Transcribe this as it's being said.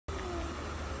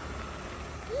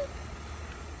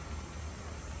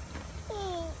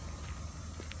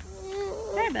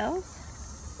Bills.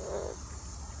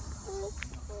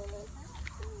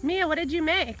 Mia, what did you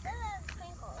make?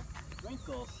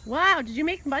 Sprinkles. Wow, did you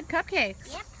make mud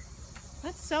cupcakes? Yep.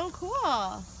 That's so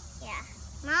cool. Yeah.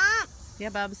 Mom. Yeah,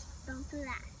 Bubs. Don't do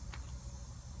that.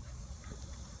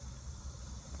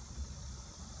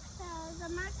 So the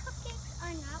mud cupcakes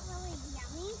are not really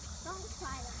yummy. Don't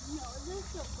try them. No, they're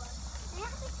so good. They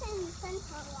have to sit in the sun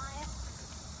for a while.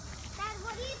 Dad,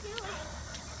 what are you doing?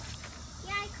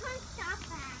 Yeah, I can't stop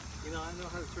that. You know, I know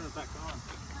how to turn it back on.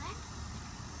 What?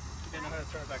 I know how to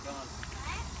turn it back on.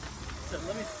 What? So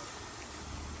let me.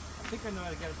 I think I know how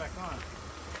to get it back on.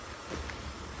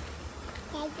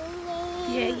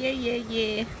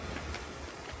 Yeah.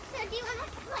 So do you want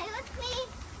to play with me?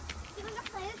 Do you want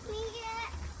to play with me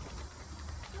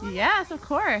yet? Yes, of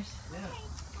course. Yeah. Okay,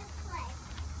 let's play.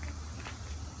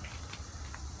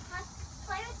 Let's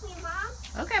play with me,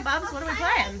 Mom. Okay, Bubs, what are we I'll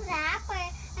playing? like that, but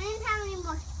I didn't have any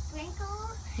more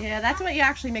sprinkles. Yeah, that's what you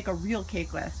actually make a real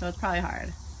cake with, so it's probably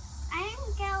hard.